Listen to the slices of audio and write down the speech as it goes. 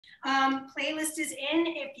Playlist is in.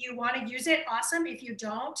 If you want to use it, awesome. If you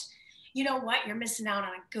don't, you know what? You're missing out on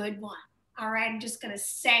a good one. All right, I'm just going to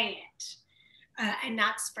say it and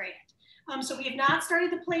not spray it. So we have not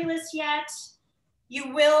started the playlist yet.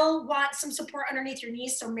 You will want some support underneath your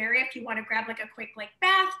knees. So Mary, if you want to grab like a quick like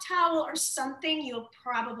bath towel or something, you'll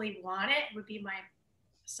probably want it, would be my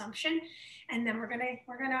assumption. And then we're gonna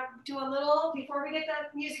do a little, before we get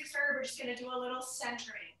the music started, we're just gonna do a little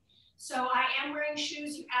centering. So I am wearing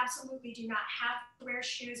shoes. You absolutely do not have to wear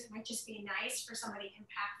shoes. It might just be nice for some of the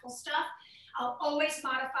impactful stuff. I'll always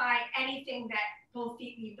modify anything that both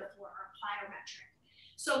feet leave the floor or plyometric.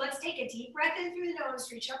 So let's take a deep breath in through the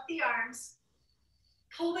nose, reach up the arms,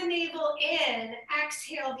 pull the navel in,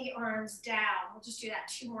 exhale the arms down. We'll just do that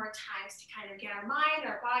 2 more times to kind of get our mind,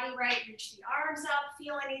 our body right, reach the arms up,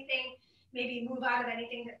 feel anything. Maybe move out of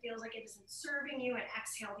anything that feels like it isn't serving you and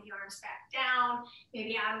exhale the arms back down.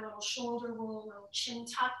 Maybe add a little shoulder roll, a little chin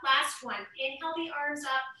tuck. Last one, inhale the arms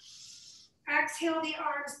up, exhale the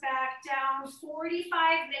arms back down.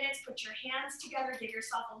 45 minutes, put your hands together, give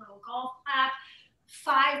yourself a little golf clap.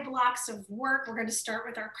 5 blocks of work. We're going to start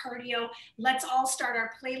with our cardio. Let's all start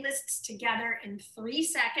our playlists together in 3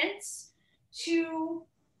 seconds. 2,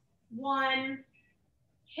 1,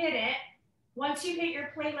 hit it. Once you hit your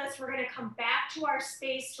playlist, we're going to come back to our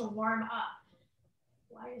space to warm up.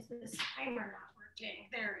 Why is this timer not working?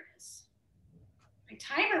 There it is. My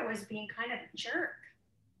timer was being kind of a jerk.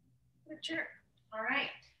 What a jerk. All right.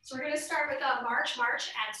 So we're going to start with a march,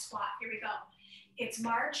 and squat. Here we go. It's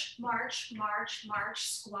march, march, march,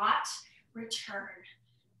 march, squat, return.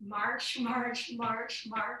 March, march, march,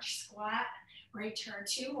 march, squat, return.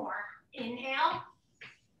 2 more. Inhale,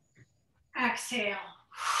 exhale.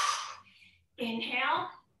 Inhale,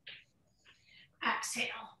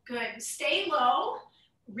 exhale. Good. Stay low.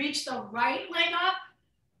 Reach the right leg up.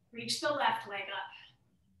 Reach the left leg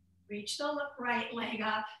up. Reach the right leg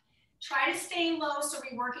up. Try to stay low so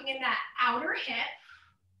we're working in that outer hip.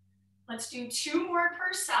 Let's do 2 more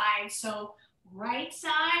per side. So right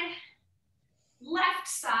side, left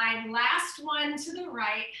side. Last one to the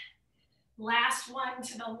right. Last one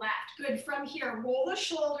to the left. Good. From here, roll the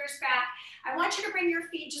shoulders back. I want you to bring your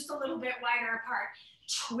feet just a little bit wider apart.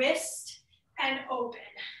 Twist and open.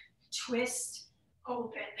 Twist,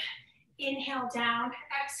 open. Inhale down,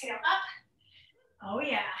 exhale up. Oh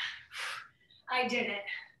yeah, I did it.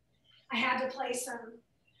 I had to play some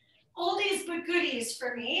oldies but goodies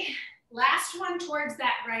for me. Last one towards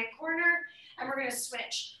that right corner, and we're gonna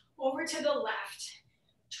switch over to the left.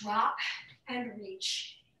 Drop and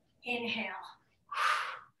reach. Inhale.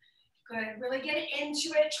 Good. Really get into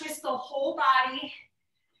it. Twist the whole body.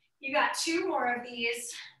 You got 2 more of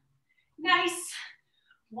these. Nice.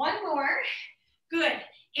 1 more. Good.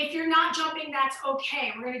 If you're not jumping, that's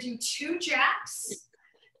okay. We're going to do 2 jacks,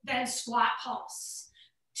 then squat pulse.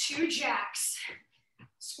 2 jacks,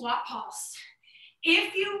 squat pulse.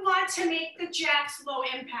 If you want to make the jacks low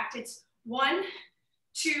impact, it's 1,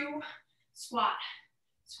 2, squat,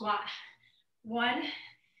 squat. 1,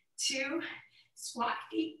 2, squat.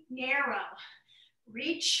 Feet narrow.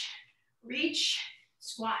 Reach, reach,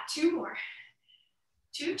 squat. 2 more.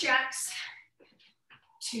 2 jacks,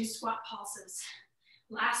 2 squat pulses.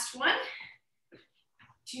 Last one.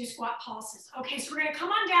 2 squat pulses. Okay, so we're gonna come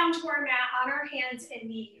on down to our mat on our hands and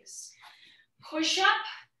knees. Push up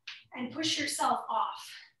and push yourself off.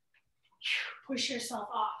 Push yourself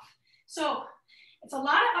off. So it's a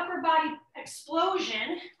lot of upper body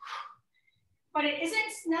explosion, but it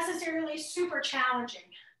isn't necessarily super challenging.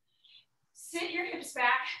 Sit your hips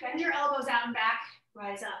back, bend your elbows out and back,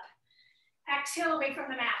 rise up. Exhale away from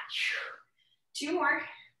the mat. 2 more.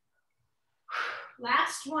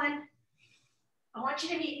 Last one. I want you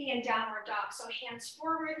to meet me in downward dog. So hands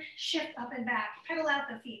forward, shift up and back, pedal out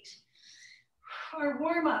the feet. Or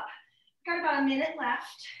warm up. Got about a minute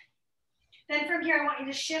left. Then from here, I want you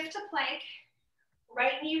to shift to plank.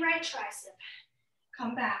 Right knee, right tricep.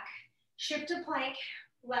 Come back. Shift to plank,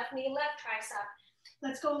 left knee, left tricep.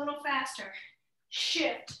 Let's go a little faster.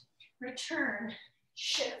 Shift, return,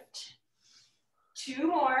 shift. 2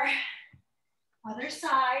 more. Other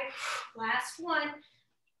side. Last one.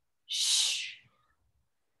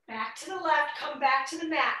 Back to the left, come back to the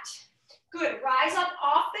mat. Good, rise up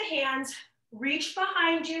off the hands, reach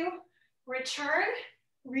behind you, return,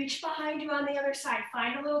 reach behind you on the other side.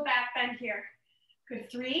 Find a little back bend here.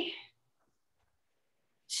 Good, 3,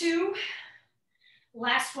 2,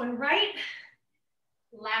 last one right,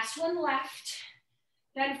 last one left.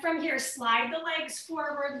 Then from here, slide the legs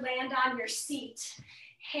forward, land on your seat.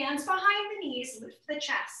 Hands behind the knees, lift the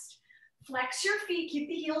chest. Flex your feet, keep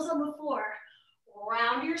the heels on the floor.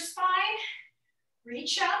 Round your spine,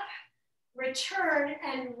 reach up, return,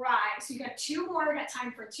 and rise. You got two more, we got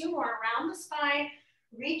time for two more. Around the spine,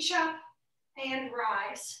 reach up and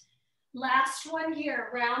rise. Last one here,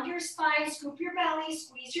 round your spine, scoop your belly,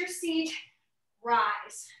 squeeze your seat,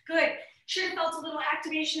 rise. Good. Should have felt a little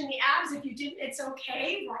activation in the abs. If you didn't, it's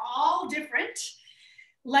okay. We're all different.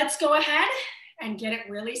 Let's go ahead and get it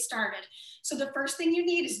really started. So the first thing you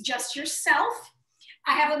need is just yourself.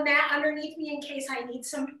 I have a mat underneath me in case I need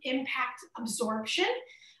some impact absorption.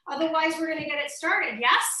 Otherwise, we're gonna get it started,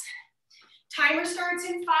 yes? Timer starts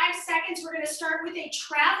in 5 seconds. We're gonna start with a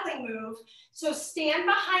traveling move. So stand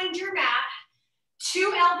behind your mat,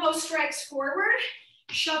 2 elbow strikes forward,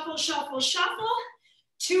 shuffle, shuffle, shuffle,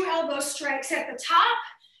 2 elbow strikes at the top,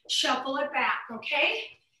 shuffle it back,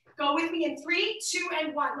 okay? Go with me in 3, 2,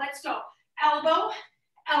 and 1. Let's go. Elbow,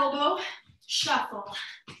 elbow, shuffle.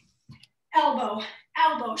 Elbow,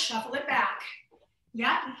 elbow, shuffle it back.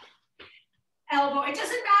 Yep. Elbow, it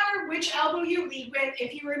doesn't matter which elbow you lead with.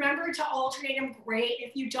 If you remember to alternate them, great.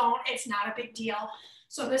 If you don't, it's not a big deal.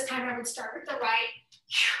 So this time I would start with the right.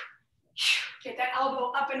 Get that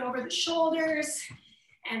elbow up and over the shoulders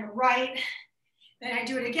and right. Then I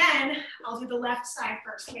do it again. I'll do the left side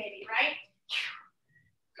first maybe, right?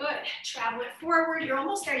 Good. Travel it forward. You're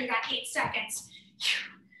almost there. You got 8 seconds.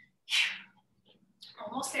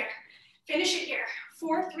 Almost there. Finish it here.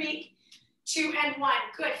 4, 3, 2, and 1.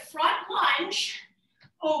 Good. Front lunge,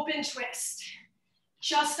 open twist.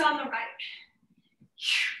 Just on the right.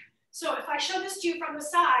 So if I show this to you from the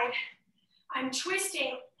side, I'm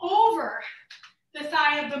twisting over the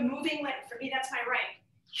thigh of the moving leg. For me, that's my right.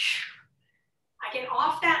 I get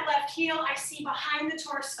off that left heel. I see behind the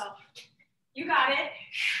torso. You got it.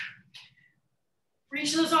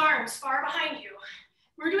 Reach those arms far behind you.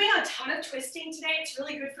 We're doing a ton of twisting today. It's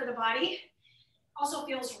really good for the body. Also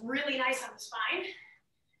feels really nice on the spine.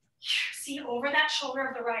 See over that shoulder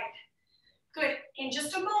of the right. Good. In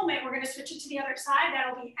just a moment, we're going to switch it to the other side.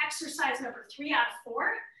 That'll be exercise number 3 out of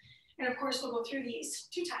 4. And of course, we'll go through these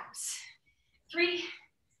 2 times. 3,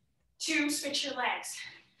 2, switch your legs.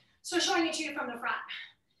 So showing it to you from the front.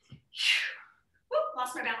 Whoop,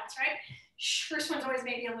 lost my balance, right? First one's always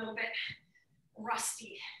maybe a little bit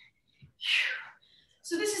rusty.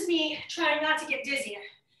 So this is me trying not to get dizzy.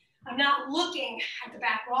 I'm not looking at the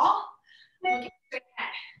back wall, I'm looking straight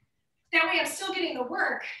ahead. That way I'm still getting the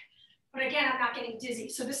work, but again, I'm not getting dizzy.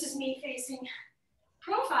 So this is me facing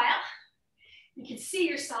profile. You can see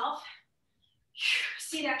yourself,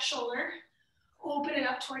 see that shoulder, open it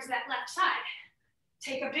up towards that left side.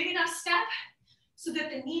 Take a big enough step so that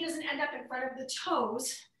the knee doesn't end up in front of the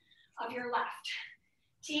toes of your left.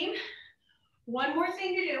 Team, one more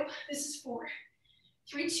thing to do. This is 4,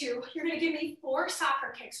 3, 2. You're gonna give me 4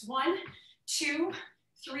 soccer kicks. 1, 2,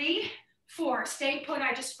 3, 4. Stay put,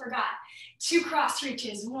 I just forgot. 2 cross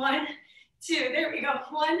reaches. 1, 2, there we go.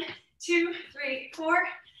 1, 2, 3, 4.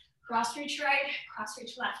 Cross reach right, cross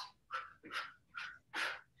reach left.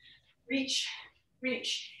 Reach,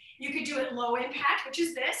 reach. You could do it low impact, which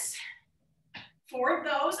is this. 4 of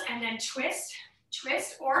those, and then twist,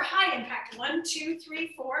 twist, or high impact. 1, 2,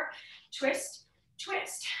 3, 4. Twist,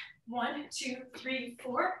 twist. 1, 2, 3,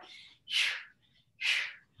 4.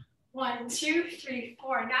 1, 2, 3,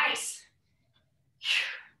 4. Nice.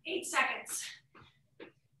 8 seconds.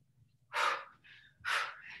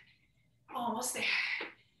 Almost there.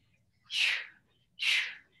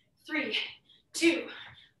 3, 2,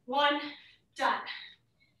 1, done.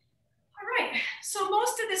 All right, so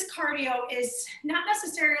most of this cardio is not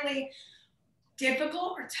necessarily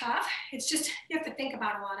difficult or tough. It's just, you have to think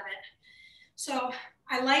about a lot of it. So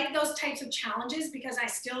I like those types of challenges because I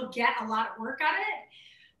still get a lot of work out of it.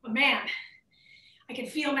 But man, I can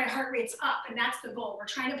feel my heart rate's up, and that's the goal. We're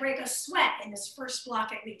trying to break a sweat in this first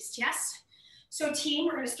block at least, yes? So team,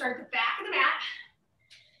 we're gonna start at the back of the mat.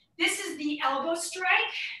 This is the elbow strike,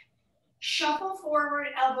 shuffle forward,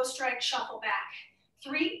 elbow strike, shuffle back.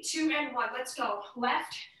 3, 2, and 1, let's go.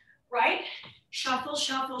 Left, right, shuffle,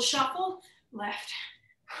 shuffle, shuffle, left.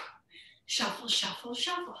 Shuffle, shuffle,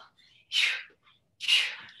 shuffle.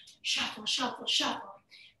 Shuffle, shuffle, shuffle.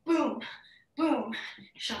 Boom, boom,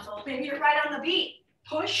 shuffle. Maybe you're right on the beat.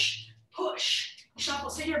 Push, push, shuffle.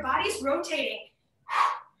 So your body's rotating.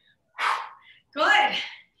 Good.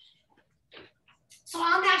 So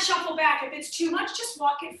on that shuffle back, if it's too much, just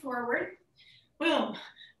walk it forward. Boom,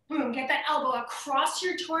 boom. Get that elbow across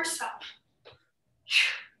your torso.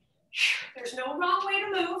 There's no wrong way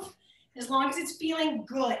to move as long as it's feeling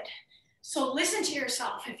good. So listen to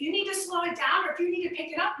yourself. If you need to slow it down or if you need to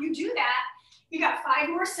pick it up, you do that. You got 5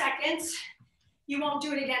 more seconds. You won't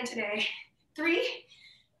do it again today. 3,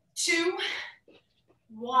 2,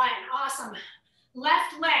 1. Awesome.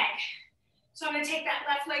 left leg. So I'm gonna take that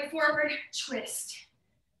left leg forward, twist.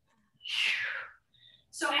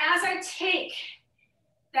 So as I take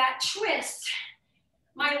that twist,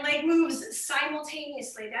 my leg moves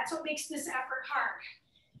simultaneously. That's what makes this effort hard.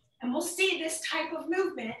 And we'll see this type of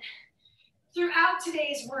movement throughout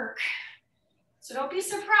today's work. So don't be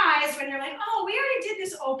surprised when you're like, oh, we already did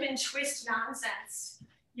this open twist nonsense.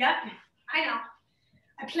 Yep, I know.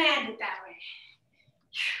 I planned it that way.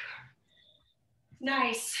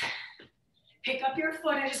 Nice. Pick up your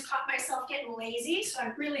foot. I just caught myself getting lazy, so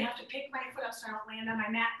I really have to pick my foot up so I don't land on my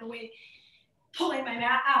mat the way, pulling my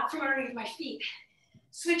mat out from underneath my feet.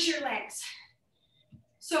 Switch your legs.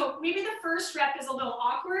 So maybe the first rep is a little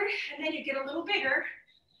awkward, and then you get a little bigger.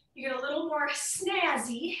 You get a little more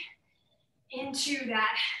snazzy into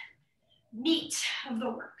that meat of the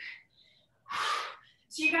work.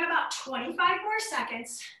 So you got about 25 more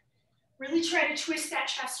seconds. Really try to twist that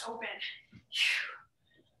chest open.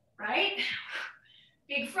 Right?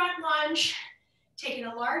 Big front lunge, taking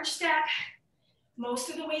a large step, most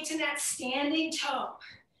of the way to that standing toe,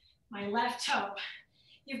 my left toe.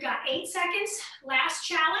 You've got 8 seconds. Last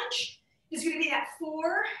challenge is going to be that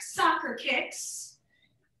 4 soccer kicks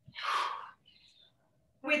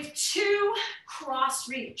with 2 cross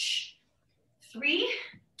reach. 3,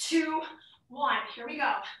 2, 1. Here we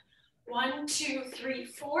go. 1, 2, 3,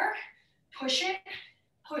 4. Push it,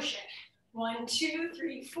 push it. 1, 2,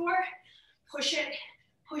 3, 4. Push it,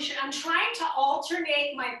 push it. I'm trying to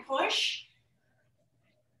alternate my push,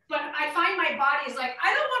 but I find my body is like,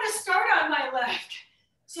 I don't want to start on my left.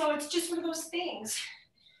 So it's just one of those things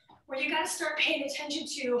where you got to start paying attention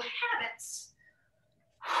to habits.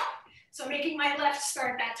 So making my left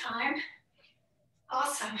start that time.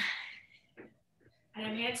 Awesome. And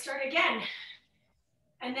I made it start again.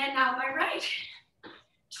 And then now my right.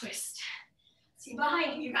 Twist. See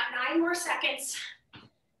behind you, you got 9 more seconds.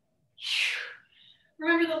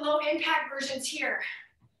 Remember the low impact versions here.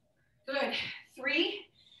 Good. 3,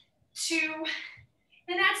 2,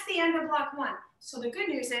 and that's the end of block 1. So the good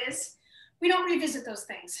news is we don't revisit those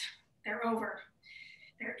things. They're over.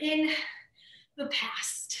 They're in the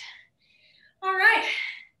past. All right.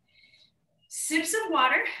 Sips of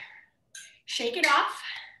water. Shake it off.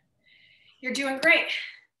 You're doing great.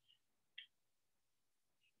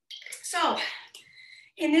 So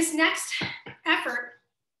in this next effort,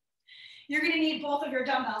 you're gonna need both of your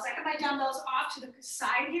dumbbells. I got my dumbbells off to the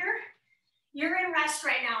side here. You're in rest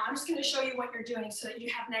right now. I'm just gonna show you what you're doing so that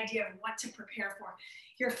you have an idea of what to prepare for.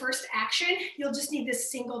 Your first action, you'll just need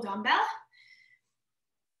this single dumbbell.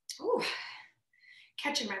 Ooh,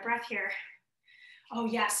 catching my breath here. Oh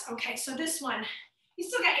yes, okay, so this one, you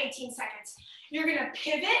still got 18 seconds. You're gonna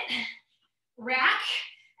pivot, rack,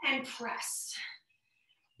 and press.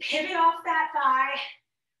 Pivot off that thigh,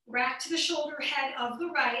 rack to the shoulder head of the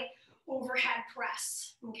right, overhead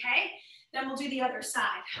press, okay? Then we'll do the other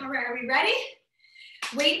side. All right, are we ready?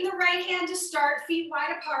 Weight in the right hand to start, feet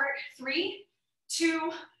wide apart. 3,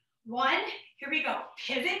 2, 1, here we go.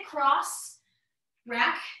 Pivot, cross,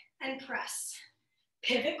 rack, and press.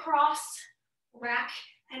 Pivot, cross, rack,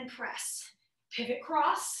 and press. Pivot,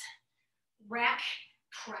 cross, rack,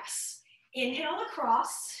 press. Inhale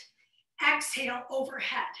across, exhale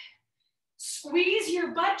overhead. Squeeze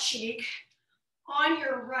your butt cheek on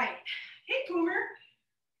your right. Hey, Boomer.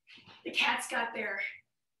 The cat's got their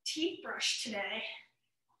teeth brushed today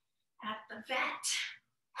at the vet.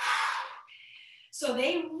 So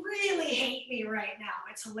they really hate me right now.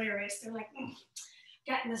 It's hilarious. They're like,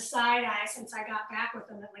 getting the side eye since I got back with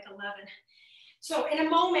them at like 11. So in a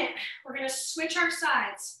moment, we're gonna switch our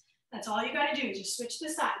sides. That's all you gotta do, just switch the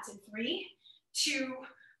sides in 3, 2,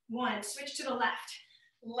 1. Switch to the left.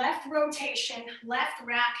 Left rotation, left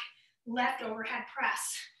rack, left overhead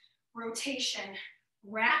press. Rotation,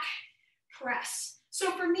 rack, press.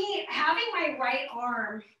 So for me, having my right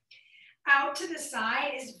arm out to the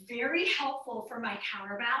side is very helpful for my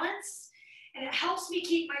counterbalance, and it helps me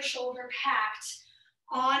keep my shoulder packed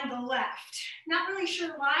on the left. Not really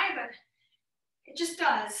sure why, but it just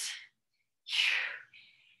does.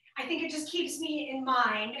 I think it just keeps me in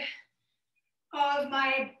mind of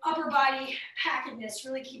my upper body packedness,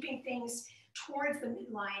 really keeping things towards the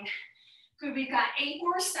midline. Good, we've got 8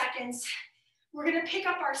 more seconds. We're gonna pick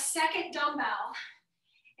up our second dumbbell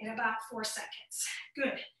in about 4 seconds.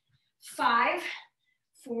 Good. 5,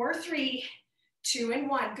 4, 3, 2, and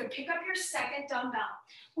 1. Good, pick up your second dumbbell.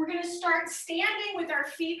 We're gonna start standing with our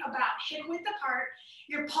feet about hip width apart.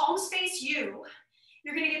 Your palms face you.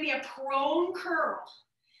 You're gonna give me a prone curl.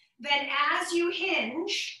 Then as you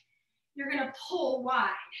hinge, you're gonna pull wide.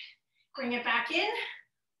 Bring it back in,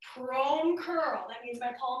 prone curl. That means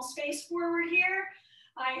my palms face forward here.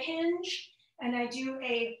 I hinge and I do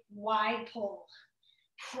a wide pull.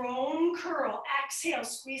 Prone curl. Exhale,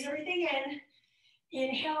 squeeze everything in.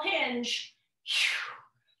 Inhale, hinge.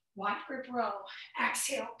 Wide grip row.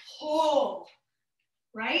 Exhale, pull.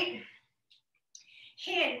 Right?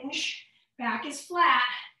 Hinge. Back is flat.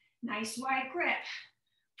 Nice wide grip.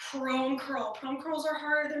 Prone curl. Prone curls are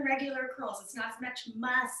harder than regular curls. It's not as much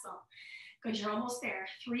muscle. Good, you're almost there.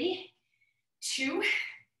 3, 2,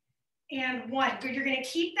 and 1. Good, you're gonna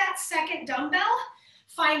keep that second dumbbell.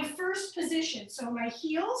 Find first position. So my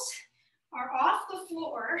heels are off the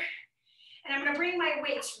floor, and I'm gonna bring my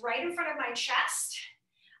weights right in front of my chest.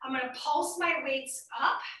 I'm gonna pulse my weights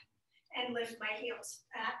up and lift my heels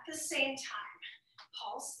at the same time.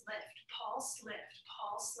 Pulse, lift, pulse, lift,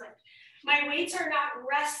 pulse, lift. My weights are not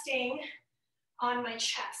resting on my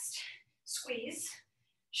chest. Squeeze.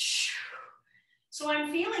 So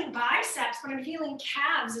I'm feeling biceps, but I'm feeling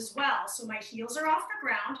calves as well. So my heels are off the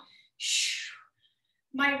ground.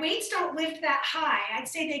 My weights don't lift that high. I'd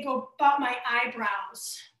say they go above my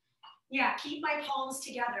eyebrows. Yeah, keep my palms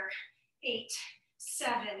together. 8,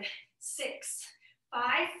 7, 6,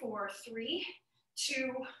 5, 4, 3,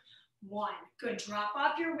 2, 1. Good, drop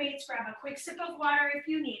off your weights. Grab a quick sip of water if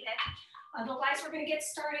you need it. Otherwise, we're gonna get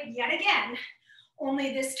started yet again.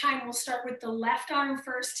 Only this time we'll start with the left arm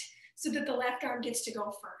first so that the left arm gets to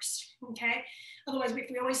go first, okay? Otherwise,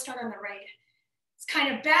 we always start on the right. It's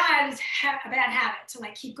kind of bad, a bad habit to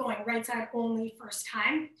like keep going right side only first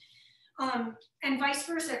time. And vice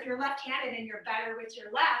versa, if you're left-handed and you're better with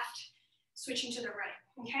your left, switching to the right,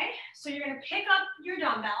 okay? So you're gonna pick up your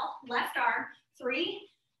dumbbell, left arm, 3,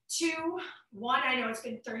 2, 1. I know it's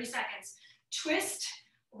been 30 seconds. Twist,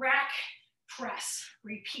 rack, press,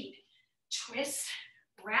 repeat. Twist,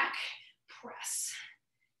 rack, press.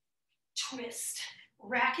 Twist,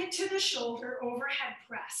 rack it to the shoulder, overhead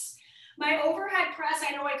press. My overhead press,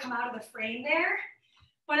 I know I come out of the frame there,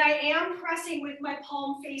 but I am pressing with my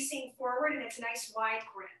palm facing forward and it's a nice wide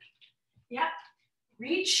grip. Yep,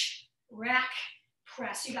 reach, rack,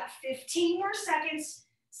 press. You got 15 more seconds.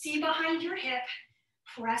 See behind your hip,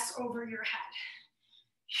 press over your head.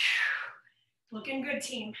 Looking good,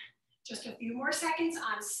 team. Just a few more seconds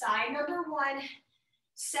on side number 1.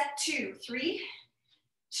 Set 2, 3,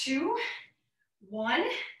 2, 1.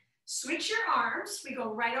 Switch your arms. We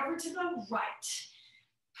go right over to the right.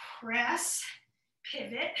 Press,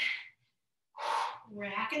 pivot,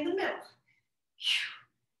 rack in the middle.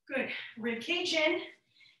 Good. Rib cage in.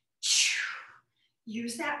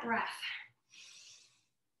 Use that breath.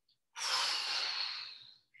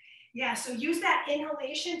 Yeah, so use that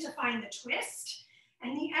inhalation to find the twist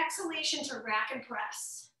and the exhalation to rack and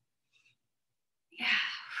press. Yeah.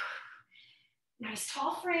 Nice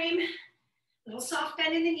tall frame, little soft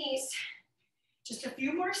bend in the knees. Just a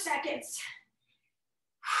few more seconds.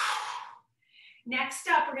 Next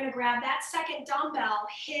up, we're gonna grab that second dumbbell,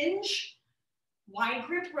 hinge, wide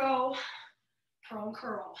grip row, prone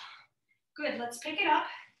curl. Good, let's pick it up.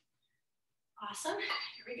 Awesome,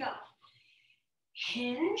 here we go.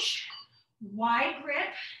 Hinge, wide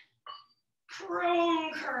grip,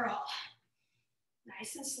 prone curl.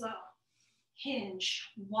 Nice and slow. Hinge,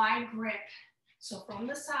 wide grip. So from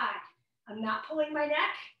the side, I'm not pulling my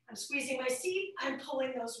neck, I'm squeezing my seat, I'm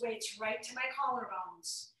pulling those weights right to my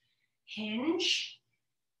collarbones. Hinge,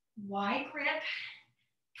 wide grip,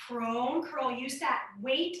 prone curl. Use that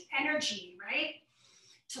weight energy, right?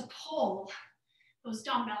 To pull those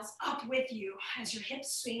dumbbells up with you as your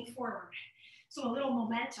hips swing forward. So a little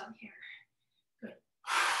momentum here. Good.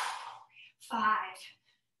 5,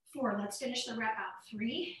 4. Let's finish the rep out.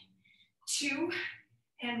 3, 2,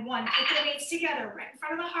 and 1. Put the weights together right in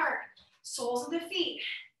front of the heart. Soles of the feet.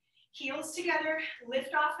 Heels together.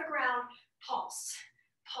 Lift off the ground. Pulse.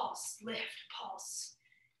 Pulse. Lift. Pulse.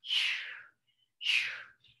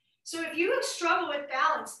 So if you struggle with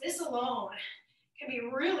balance, this alone can be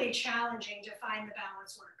really challenging to find the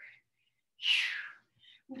balance work.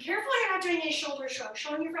 Be careful you're not doing a shoulder shrug,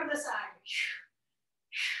 showing you from the side.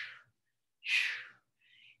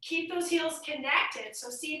 Keep those heels connected. So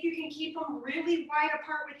see if you can keep them really wide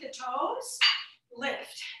apart with the toes.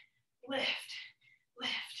 Lift, lift,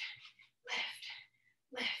 lift, lift,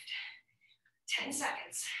 lift. 10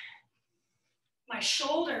 seconds. My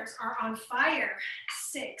shoulders are on fire.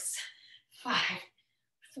 6, 5,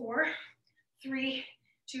 4, 3,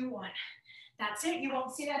 2, 1. That's it, you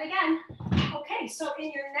won't see that again. Okay, so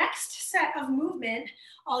in your next set of movement,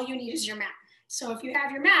 all you need is your mat. So if you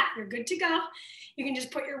have your mat, you're good to go. You can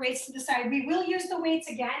just put your weights to the side. We will use the weights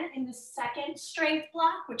again in the second strength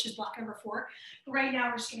block, which is block number 4. But right now,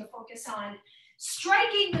 we're just gonna focus on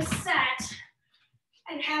striking the set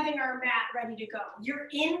and having our mat ready to go. You're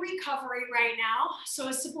in recovery right now, so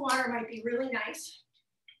a sip of water might be really nice.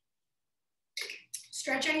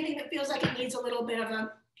 Stretch anything that feels like it needs a little bit of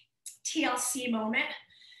a TLC moment.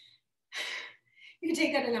 You can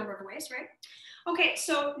take that a number of ways, right? Okay,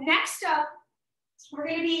 so next up, we're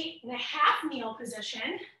gonna be in a half kneel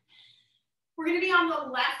position. We're gonna be on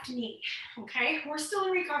the left knee, okay? We're still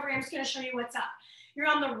in recovery, I'm just gonna show you what's up. You're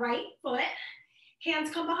on the right foot,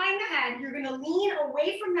 hands come behind the head. You're gonna lean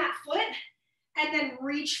away from that foot and then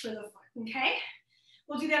reach for the foot, okay?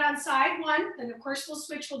 We'll do that on side one, then of course we'll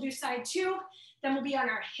switch, we'll do side two, then we'll be on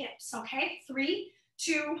our hips, okay? 3,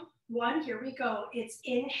 2, 1, here we go. It's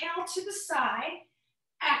inhale to the side,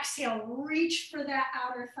 exhale, reach for that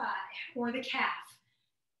outer thigh or the calf.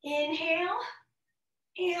 Inhale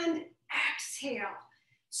and exhale.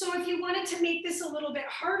 So if you wanted to make this a little bit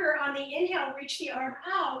harder, on the inhale, reach the arm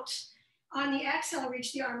out. On the exhale,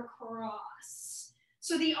 reach the arm across.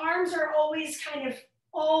 So the arms are always kind of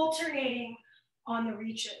alternating on the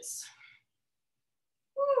reaches.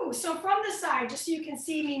 Ooh, so from the side, just so you can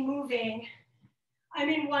see me moving, I'm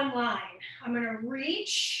in one line. I'm gonna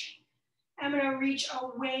reach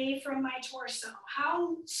away from my torso.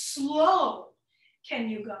 How slow can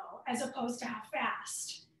you go as opposed to how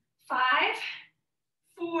fast? 5,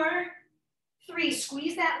 4, 3,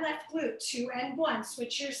 squeeze that left glute, 2 and 1,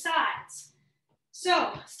 switch your sides.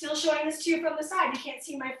 So, still showing this to you from the side, you can't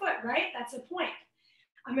see my foot, right? That's the point.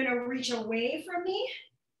 I'm gonna reach away from me,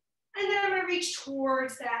 and then I'm gonna reach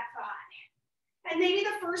towards that thigh. And maybe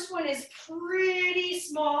the first one is pretty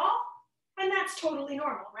small, and that's totally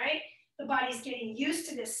normal, right? The body's getting used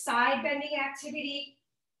to this side bending activity.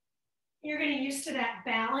 You're getting used to that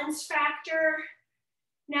balance factor.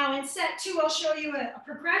 Now in set 2, I'll show you a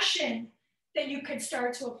progression that you could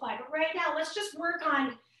start to apply. But right now, let's just work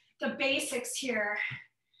on the basics here.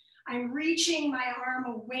 I'm reaching my arm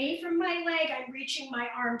away from my leg. I'm reaching my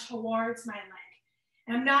arm towards my leg.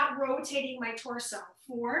 And I'm not rotating my torso.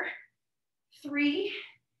 4, 3,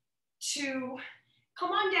 2,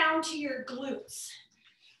 come on down to your glutes.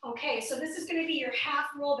 Okay, so this is gonna be your half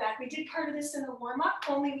rollback. We did part of this in the warm-up,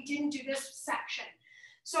 only we didn't do this section.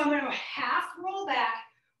 So I'm gonna half roll back,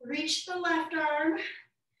 reach the left arm,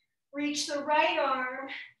 reach the right arm,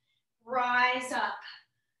 rise up.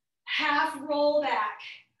 Half roll back,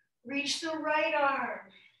 reach the right arm,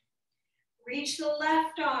 reach the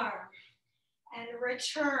left arm, and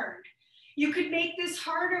return. You could make this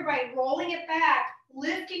harder by rolling it back,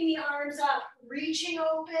 lifting the arms up, reaching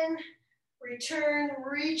open, return,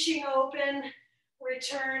 reaching open,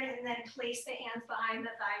 return, and then place the hands behind the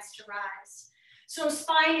thighs to rise. So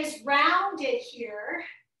spine is rounded here,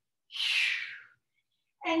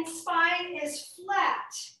 and spine is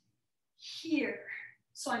flat here.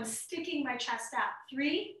 So I'm sticking my chest out.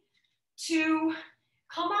 3, 2,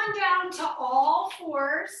 come on down to all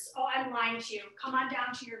fours. Oh, I'm lying to you. Come on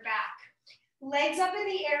down to your back. Legs up in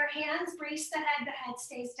the air, hands brace the head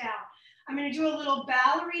stays down. I'm gonna do a little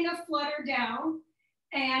ballerina flutter down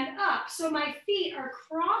and up. So my feet are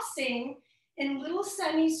crossing in little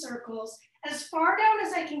semicircles as far down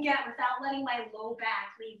as I can get without letting my low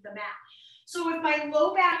back leave the mat. So if my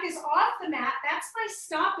low back is off the mat, that's my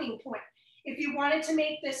stopping point. If you wanted to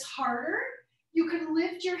make this harder, you could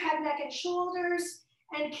lift your head, neck, and shoulders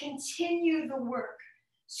and continue the work.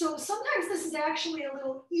 So sometimes this is actually a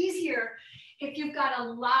little easier if you've got a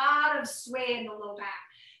lot of sway in the low back.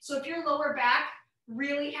 So if your lower back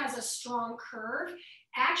really has a strong curve,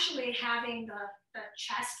 actually having the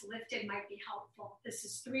chest lifted might be helpful. This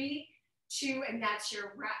is 3, 2, and that's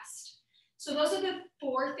your rest. So those are the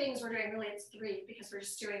 4 things we're doing. Really, it's 3 because we're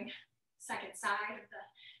just doing second side of the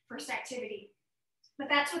first activity. But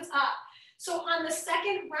that's what's up. So on the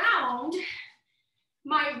second round,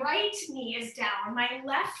 my right knee is down, my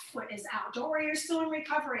left foot is out. Don't worry, you're still in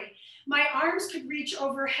recovery. My arms could reach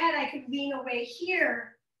overhead. I could lean away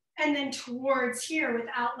here and then towards here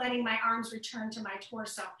without letting my arms return to my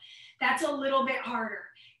torso. That's a little bit harder.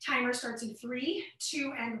 Timer starts in 3,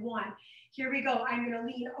 2, and 1. Here we go. I'm gonna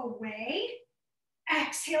lean away,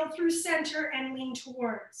 exhale through center and lean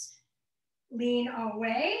towards. Lean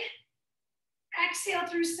away, exhale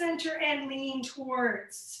through center and lean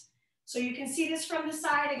towards. So you can see this from the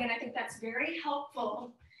side. Again, I think that's very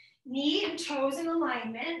helpful. Knee and toes in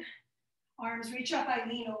alignment. Arms reach up, I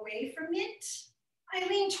lean away from it. I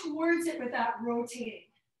lean towards it without rotating.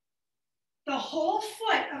 The whole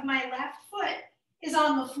foot of my left foot is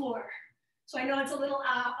on the floor. So I know it's a little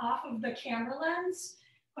off of the camera lens,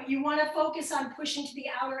 but you want to focus on pushing to the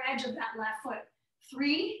outer edge of that left foot.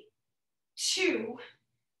 3, 2,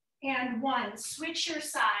 and 1. Switch your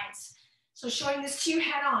sides. So showing this to you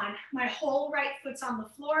head on. My whole right foot's on the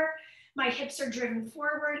floor. My hips are driven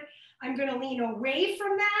forward. I'm gonna lean away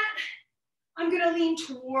from that. I'm gonna lean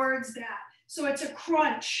towards that. So it's a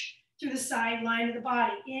crunch through the side line of the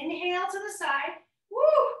body. Inhale to the side. Woo!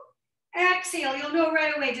 Exhale. You'll know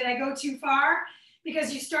right away, did I go too far?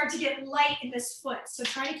 Because you start to get light in this foot. So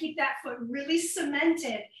try to keep that foot really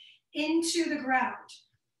cemented into the ground.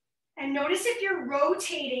 And notice if you're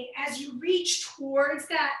rotating as you reach towards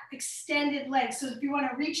that extended leg. So if you want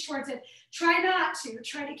to reach towards it, try not to.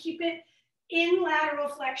 Try to keep it in lateral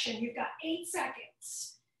flexion. You've got 8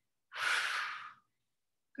 seconds.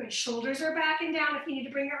 Good. Shoulders are back and down. If you need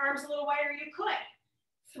to bring your arms a little wider, you could.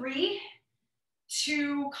 3,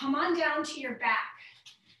 2, come on down to your back.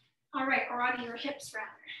 All right, or onto your hips rather.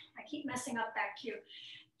 I keep messing up that cue.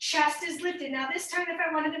 Chest is lifted. Now this time, if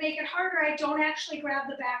I wanted to make it harder, I don't actually grab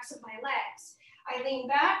the backs of my legs. I lean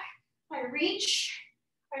back, I reach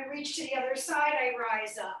to the other side, I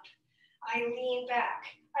rise up. I lean back,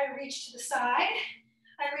 I reach to the side,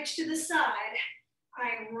 I reach to the side,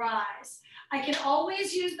 I rise. I can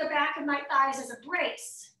always use the back of my thighs as a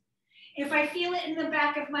brace. If I feel it in the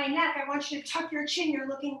back of my neck, I want you to tuck your chin. You're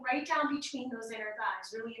looking right down between those inner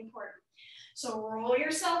thighs, really important. So roll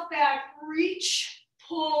yourself back, reach,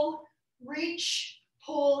 pull,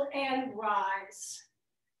 and rise.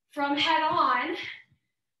 From head on,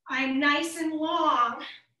 I'm nice and long.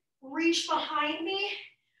 Reach behind me,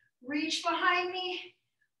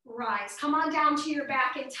 rise. Come on down to your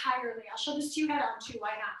back entirely. I'll show this to you head on too, why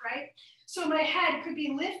not, right? So my head could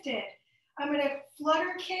be lifted. I'm gonna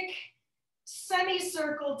flutter kick,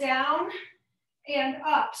 semicircle down and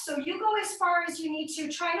up. So you go as far as you need to.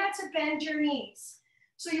 Try not to bend your knees.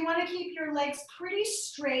 So you want to keep your legs pretty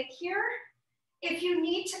straight here. If you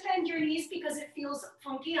need to bend your knees because it feels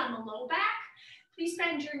funky on the low back, please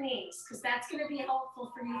bend your knees because that's going to be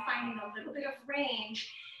helpful for you finding a little bit of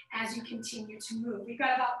range as you continue to move. We've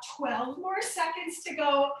got about 12 more seconds to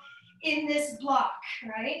go in this block,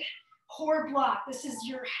 right? Core block. This is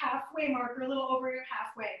your halfway marker, a little over your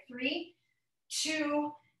halfway. 3,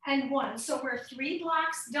 2, and 1. So we're 3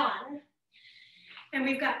 blocks done, and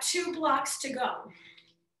we've got 2 blocks to go.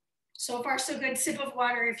 So far, so good. Sip of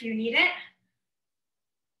water if you need it.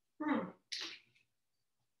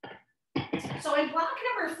 So in block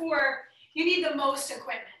number 4, you need the most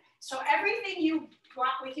equipment. So everything you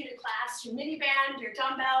brought with you to class, your mini band, your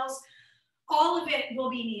dumbbells, all of it will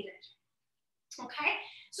be needed. Okay?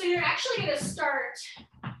 So you're actually going to start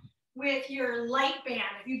with your light band.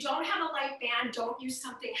 If you don't have a light band, don't use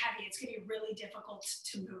something heavy. It's going to be really difficult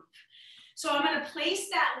to move. So I'm going to place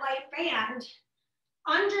that light band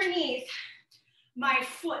underneath my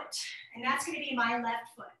foot, and that's going to be my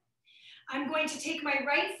left foot. I'm going to take my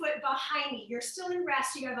right foot behind me. You're still in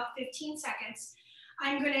rest. You got about 15 seconds.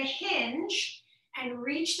 I'm going to hinge and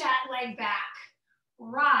reach that leg back.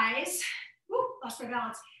 Rise. Woo, lost my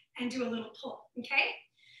balance. And do a little pull, okay?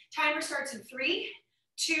 Timer starts in 3,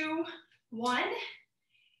 2, 1.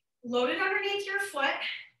 Load it underneath your foot.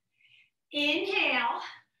 Inhale.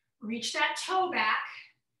 Reach that toe back.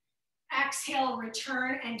 Exhale,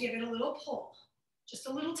 return, and give it a little pull. Just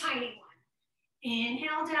a little tiny one.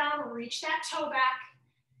 Inhale down, reach that toe back.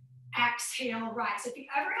 Exhale, rise. If you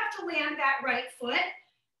ever have to land that right foot,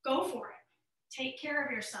 go for it. Take care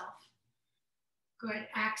of yourself. Good.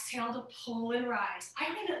 Exhale to pull and rise. I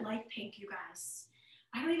don't even like Pink, you guys.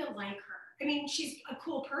 I don't even like her. I mean, she's a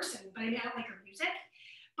cool person, but I mean, I don't like her music.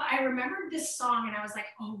 But I remembered this song, and I was like,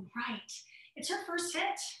 oh, right. It's her first hit,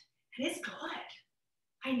 and it's good.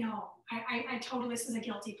 I know. I totally, this is a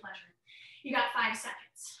guilty pleasure. You got 5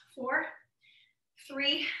 seconds. 4,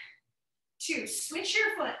 3, 2. Switch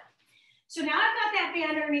your foot. So now I've got that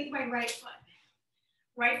band underneath my right foot.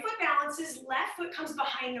 Right foot balances, left foot comes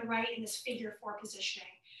behind the right in this figure 4 positioning.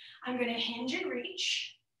 I'm going to hinge and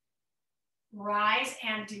reach, rise,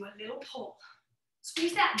 and do a little pull.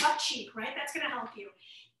 Squeeze that butt cheek, right? That's going to help you.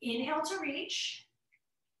 Inhale to reach.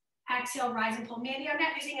 Exhale, rise and pull. Mandee, I'm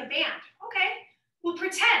not using a band. Okay, we'll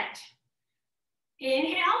pretend.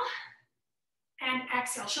 Inhale and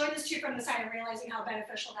exhale. Showing this to you from the side and realizing how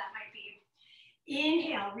beneficial that might be.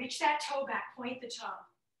 Inhale, reach that toe back, point the toe.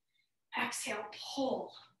 Exhale,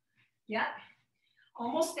 pull. Yep,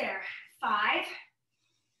 almost there. 5,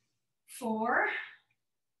 4,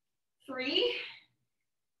 3,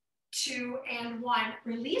 2, and 1.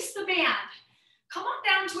 Release the band. Come on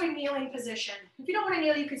down to a kneeling position. If you don't want to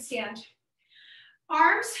kneel, you can stand.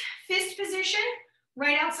 Arms, fist position,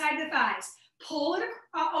 right outside the thighs. Pull it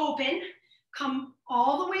open, come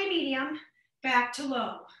all the way medium, back to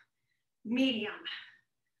low. Medium,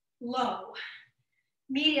 low,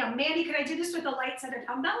 medium. Mandee, could I do this with a light set of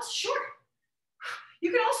dumbbells? Sure.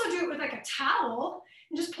 You can also do it with like a towel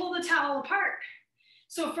and just pull the towel apart.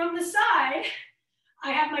 So from the side,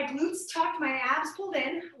 I have my glutes tucked, my abs pulled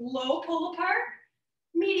in, low pull apart,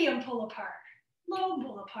 medium pull apart, low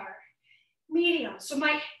pull apart, medium. So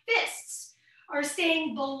my fists are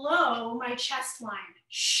staying below my chest line.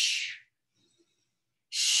 Shh.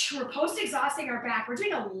 Shh. We're post-exhausting our back. We're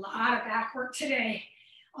doing a lot of back work today.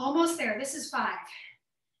 Almost there. This is 5,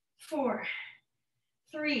 4,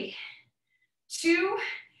 3, 2,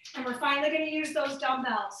 and we're finally going to use those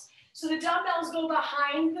dumbbells. So the dumbbells go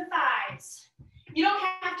behind the thighs. You don't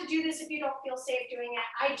have to do this if you don't feel safe doing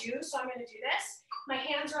it. I do, so I'm going to do this. My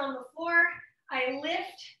hands are on the floor. I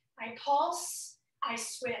lift, I pulse, I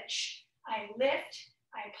switch. I lift,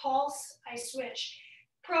 I pulse, I switch.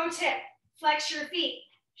 Pro tip, flex your feet.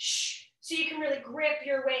 Shh. So you can really grip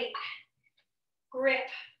your weight. Grip,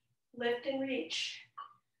 lift and reach.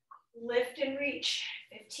 Lift and reach.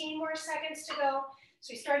 15 more seconds to go.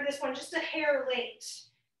 So we started this one just a hair late.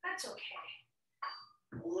 That's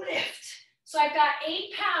okay. Lift. So I've got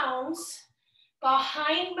 8 pounds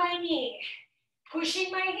behind my knee,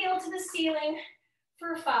 pushing my heel to the ceiling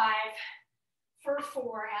for 5, for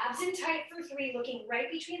 4, abs in tight for 3, looking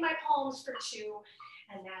right between my palms for 2,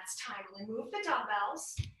 and that's time. Remove the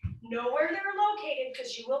dumbbells, know where they're located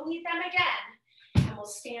because you will need them again, and we'll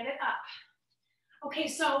stand it up. Okay,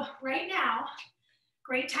 so right now,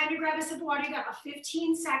 great time to grab a sip of water. You got about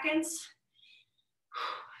 15 seconds.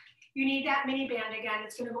 You need that mini band again.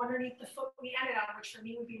 It's going to go underneath the foot we ended on, which for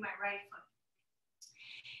me would be my right foot.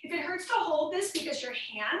 If it hurts to hold this because your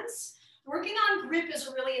hands, working on grip is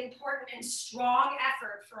a really important and strong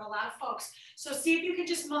effort for a lot of folks. So see if you can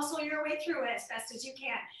just muscle your way through it as best as you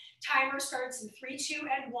can. Timer starts in 3, 2,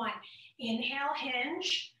 and 1. Inhale,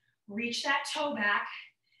 hinge, reach that toe back.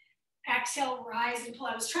 Exhale, rise and pull.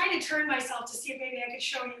 I was trying to turn myself to see if maybe I could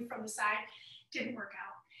show you from the side. Didn't work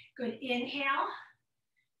out. Good. Inhale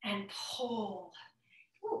and pull.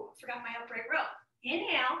 Ooh, forgot my upright row.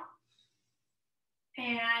 Inhale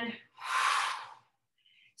and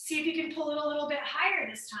see if you can pull it a little bit higher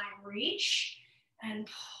this time. Reach and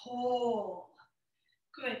pull.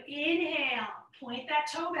 Good. Inhale, point that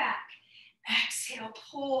toe back. Exhale,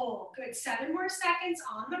 pull. Good. 7 more seconds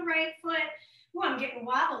on the right foot. Ooh, I'm getting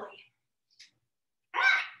wobbly.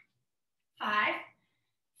 5,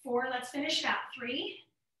 4, let's finish it out. 3,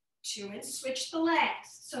 2, and switch the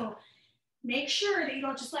legs. So make sure that you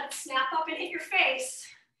don't just let it snap up and hit your face.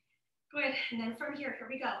 Good, and then from here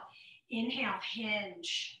we go. Inhale,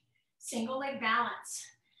 hinge, single leg balance.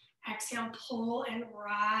 Exhale, pull and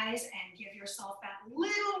rise and give yourself that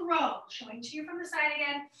little row. Showing to you from the side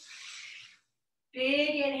again.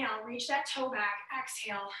 Big inhale, reach that toe back.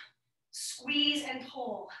 Exhale, squeeze and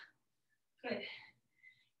pull. Good.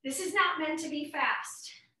 This is not meant to be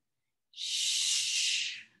fast.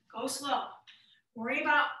 Shh, go slow. Worry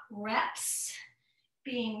about reps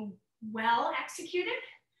being well executed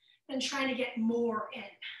and trying to get more in.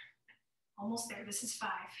 Almost there, this is 5,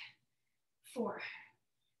 4,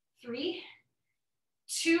 3,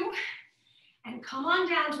 2, and come on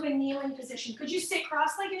down to a kneeling position. Could you sit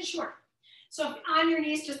cross-legged? Sure. So if on your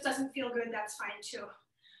knees just doesn't feel good, that's fine too.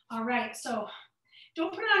 All right, so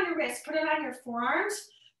don't put it on your wrist, put it on your forearms.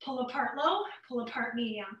 Pull apart low, pull apart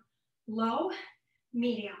medium. Low,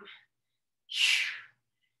 medium.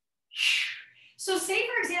 So say,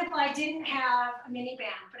 for example, I didn't have a mini band,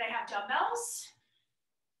 but I have dumbbells.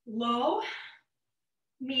 Low,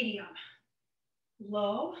 medium.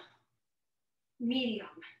 Low, medium.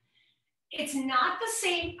 It's not the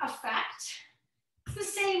same effect. It's the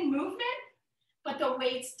same movement, but the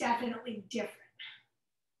weight's definitely different.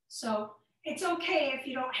 So it's okay if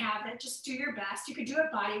you don't have it, just do your best. You could do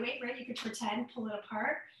it body weight, right? You could pretend, pull it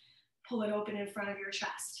apart, pull it open in front of your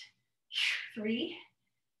chest. 3,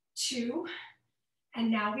 2, and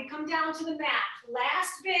now we come down to the mat.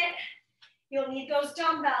 Last bit, you'll need those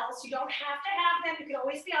dumbbells. You don't have to have them. You can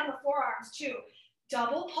always be on the forearms too.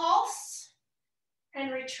 Double pulse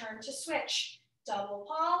and return to switch. Double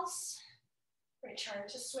pulse, return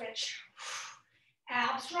to switch.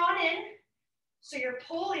 Abs drawn in. So you're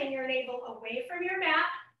pulling your navel away from your mat.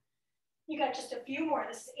 You got just a few more.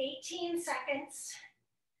 This is 18 seconds.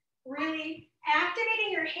 Really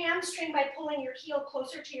activating your hamstring by pulling your heel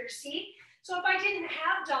closer to your seat. So if I didn't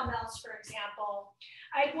have dumbbells, for example,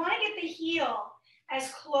 I'd want to get the heel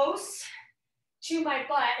as close to my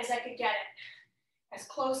butt as I could get it. As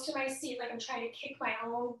close to my seat, like I'm trying to kick my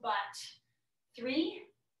own butt. 3,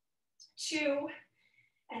 2,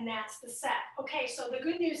 and that's the set. Okay, so the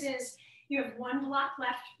good news is you have 1 block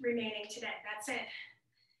left remaining today. That's it.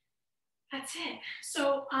 That's it.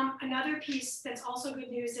 So another piece that's also good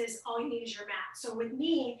news is all you need is your mat. So with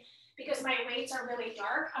me, because my weights are really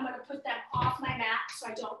dark, I'm gonna put them off my mat so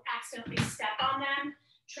I don't accidentally step on them,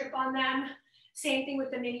 trip on them. Same thing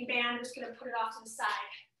with the mini band, I'm just gonna put it off to the side.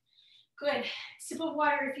 Good, sip of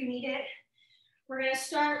water if you need it. We're gonna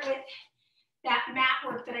start with that mat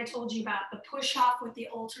work that I told you about, the push off with the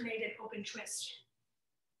alternated open twist.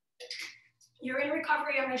 You're in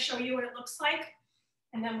recovery, I'm gonna show you what it looks like,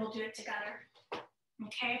 and then we'll do it together,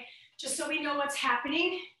 okay? Just so we know what's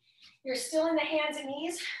happening, you're still in the hands and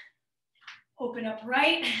knees. Open up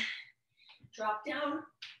right, drop down,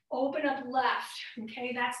 open up left,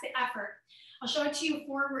 okay? That's the effort. I'll show it to you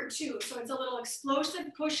forward too. So it's a little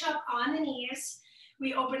explosive push up on the knees.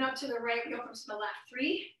 We open up to the right, we open up to the left.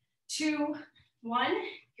 3, 2, 1,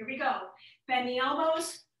 here we go. Bend the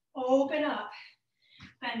elbows, open up.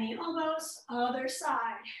 Bend the elbows, other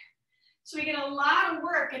side. So we get a lot of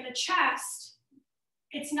work in the chest.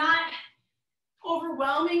 It's not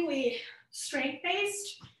overwhelmingly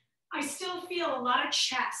strength-based. I still feel a lot of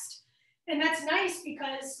chest. And that's nice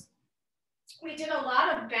because we did a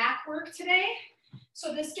lot of back work today.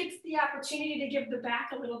 So this gets the opportunity to give the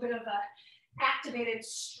back a little bit of a activated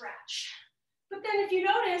stretch. But then if you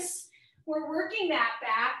notice, we're working that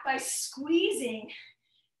back by squeezing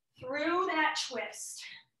through that twist.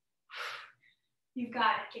 You've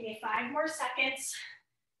got it. Give me 5 more seconds.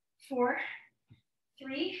 4,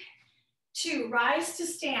 3, 2. Rise to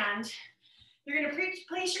stand. You're going to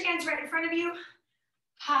place your hands right in front of you.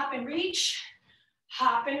 Hop and reach.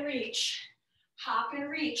 Hop and reach. Hop and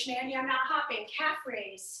reach. Mandee, I'm not hopping. Calf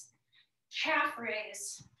raise. Calf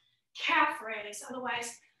raise. Calf raise.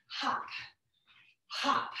 Otherwise, hop.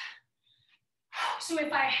 Hop. So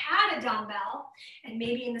if I had a dumbbell, and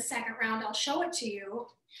maybe in the second round I'll show it to you,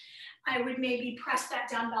 I would maybe press that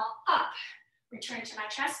dumbbell up. Return to my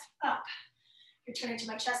chest, up. Return to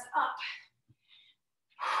my chest, up.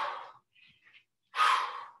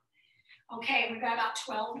 Okay, we've got about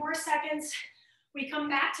 12 more seconds. We come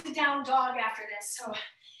back to down dog after this. So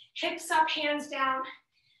hips up, hands down.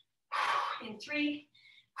 In 3,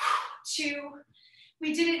 2,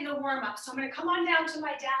 we did it in the warm up. So I'm gonna come on down to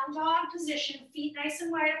my down dog position, feet nice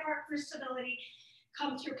and wide apart for stability.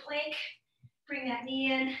 Come through plank, bring that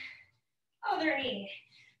knee in, other knee.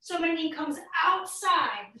 So my knee comes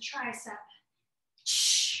outside the tricep.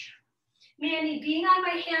 Mandee, being on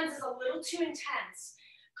my hands is a little too intense.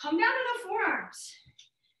 Come down to the forearms.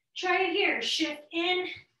 Try it here, shift in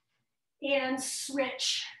and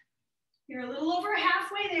switch. You're a little over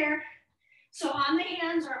halfway there. So on the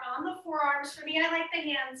hands or on the forearms. For me, I like the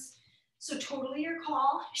hands. So totally your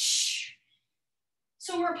call.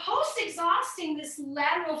 So we're post-exhausting this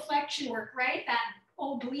lateral flexion work, right? That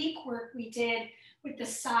oblique work we did with the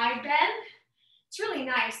side bend. It's really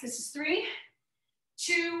nice. This is 3,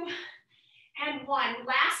 2, and 1.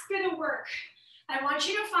 Last bit of work. I want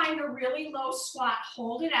you to find a really low squat.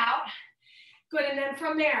 Hold it out. Good, and then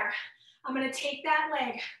from there, I'm gonna take that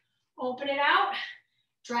leg, open it out,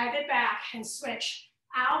 drive it back, and switch.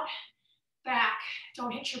 Out, back.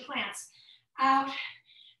 Don't hit your plants. Out,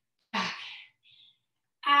 back.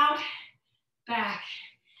 Out, back.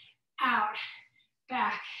 Out,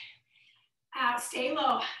 back. Out, stay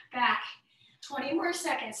low, back. 20 more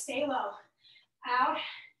seconds, stay low. Out,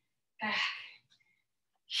 back.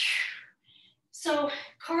 So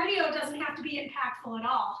cardio doesn't have to be impactful at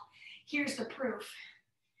all. Here's the proof,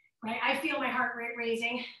 right? I feel my heart rate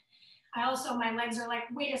raising. My legs are like,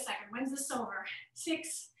 wait a second, when's this over?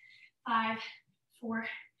 6, 5, 4,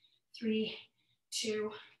 3,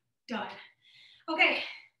 2, done. Okay,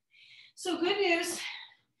 so good news.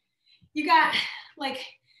 You got like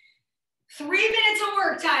 3 minutes of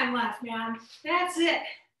work time left, man. That's it.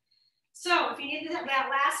 So if you need that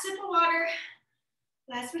last sip of water,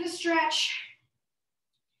 last bit of stretch,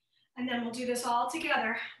 and then we'll do this all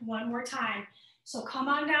together one more time. So come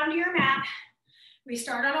on down to your mat. We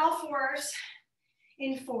start on all fours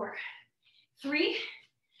in 4, 3,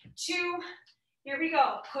 2, here we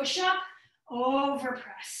go. Push up, over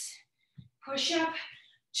press. Push up,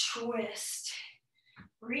 twist.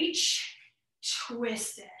 Reach,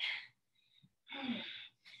 twist it.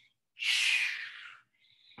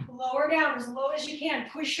 Lower down as low as you can.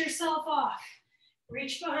 Push yourself off.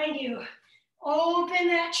 Reach behind you. Open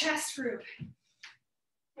that chest group.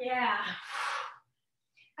 Yeah.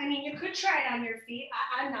 I mean, you could try it on your feet.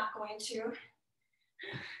 I'm not going to.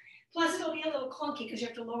 Plus, it'll be a little clunky because you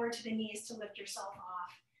have to lower to the knees to lift yourself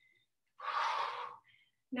off.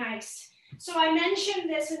 Nice. So I mentioned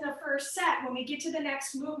this in the first set. When we get to the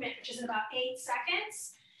next movement, which is in about 8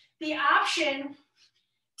 seconds, the option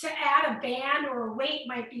to add a band or a weight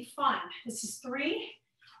might be fun. This is 3,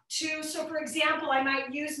 2. So for example, I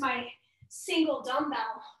might use my single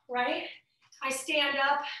dumbbell, right? I stand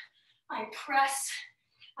up, I press,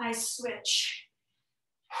 I switch.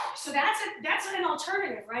 So that's an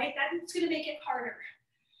alternative, right? That's gonna make it harder.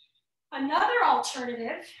 Another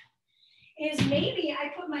alternative is maybe I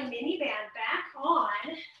put my mini band back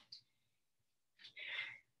on.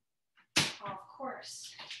 Of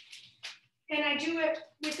course. And I do it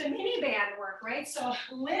with the mini band work, right? So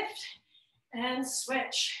lift and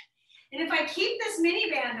switch. And if I keep this mini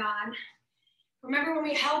band on, remember when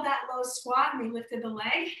we held that low squat and we lifted the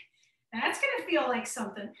leg? That's gonna feel like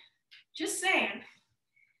something. Just saying.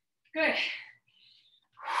 Good.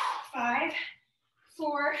 5,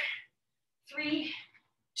 4, 3,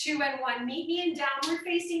 2, and 1. Meet me in downward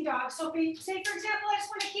facing dog. So say, for example, I just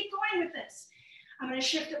want to keep going with this. I'm going to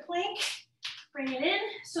shift a plank, bring it in.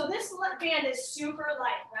 So this band is super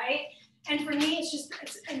light, right? And for me,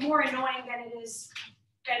 it's more annoying than it is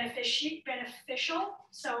beneficial.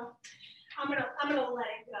 So I'm gonna let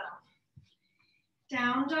it go.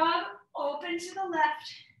 Down dog, open to the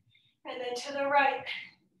left, and then to the right.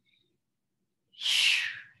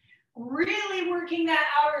 Really working that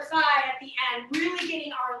outer thigh at the end, really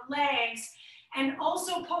getting our legs, and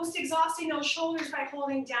also post-exhausting those shoulders by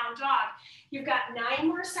holding down dog. You've got 9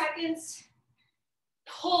 more seconds.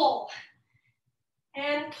 Pull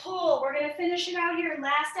and pull. We're gonna finish it out here.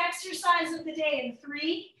 Last exercise of the day in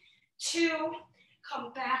 3, 2,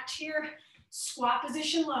 come back to your squat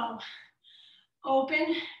position low.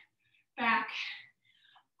 Open, back,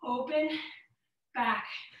 open, back.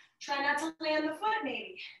 Try not to land the foot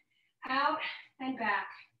maybe. Out and back.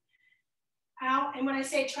 Out, and when I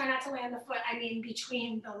say try not to land the foot, I mean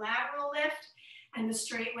between the lateral lift and the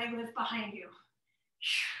straight leg lift behind you.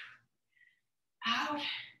 Out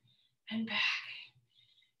and back.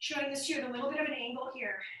 Showing this to you at a little bit of an angle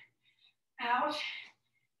here. Out,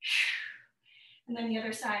 and then the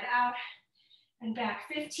other side, out and back.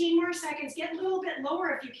 15 more seconds. Get a little bit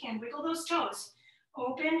lower if you can. Wiggle those toes.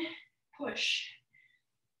 Open, push.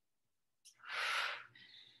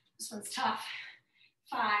 This one's tough.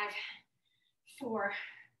 5, 4,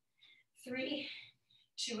 3,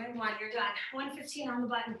 2, and 1. You're done. 1:15 on the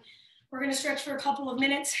button. We're going to stretch for a couple of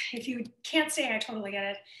minutes. If you can't say, I totally get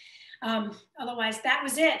it. Otherwise, that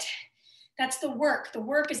was it. That's the work. The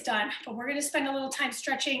work is done, but we're going to spend a little time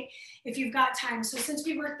stretching if you've got time. So since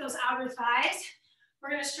we worked those outer thighs, we're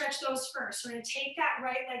going to stretch those first. We're going to take that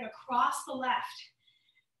right leg across the left.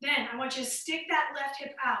 Then I want you to stick that left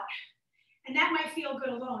hip out. And that might feel good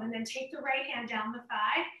alone. And then take the right hand down the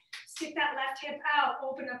thigh, stick that left hip out,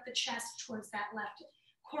 open up the chest towards that left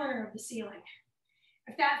corner of the ceiling.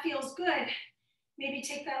 If that feels good, maybe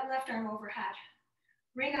take that left arm overhead.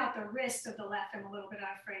 Bring out the wrist of the left. I'm a little bit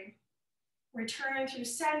out of frame. Return through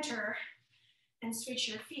center and switch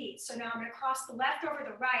your feet. So now I'm gonna cross the left over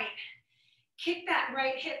the right, kick that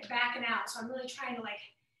right hip back and out. So I'm really trying to like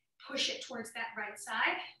push it towards that right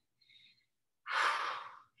side.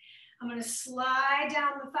 I'm gonna slide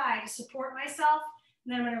down the thigh to support myself,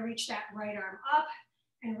 and then I'm gonna reach that right arm up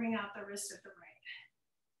and wring out the wrist of the right.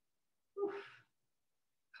 Whew.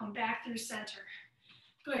 Come back through center.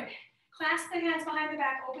 Good. Clasp the hands behind the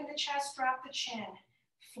back, open the chest, drop the chin.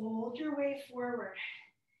 Fold your way forward.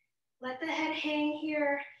 Let the head hang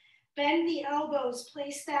here. Bend the elbows,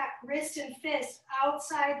 place that wrist and fist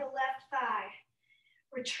outside the left thigh.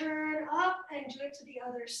 Return up and do it to the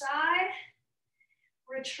other side.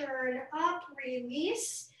 Return up,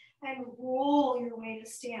 release, and roll your way to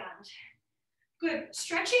stand. Good.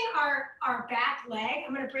 Stretching our back leg,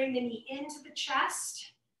 I'm going to bring the knee into the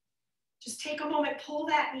chest. Just take a moment, pull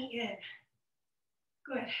that knee in.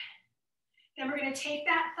 Good. Then we're going to take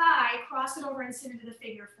that thigh, cross it over, and sit into the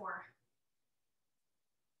figure 4.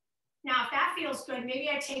 Now, if that feels good, maybe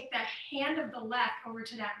I take the hand of the left over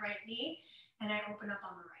to that right knee, and I open up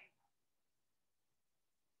on the right.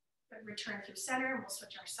 But return through center, we'll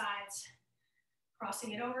switch our sides.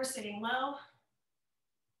 Crossing it over, sitting low.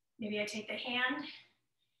 Maybe I take the hand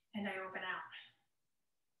and I open out.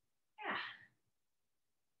 Yeah.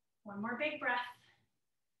 One more big breath.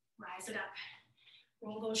 Rise it up.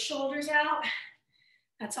 Roll those shoulders out.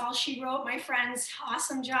 That's all she wrote, my friends.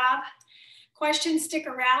 Awesome job. Questions, stick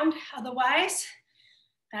around. Otherwise,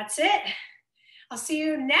 that's it. I'll see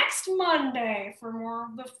you next Monday for more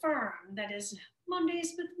of the fun that is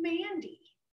Mondays with Mandee.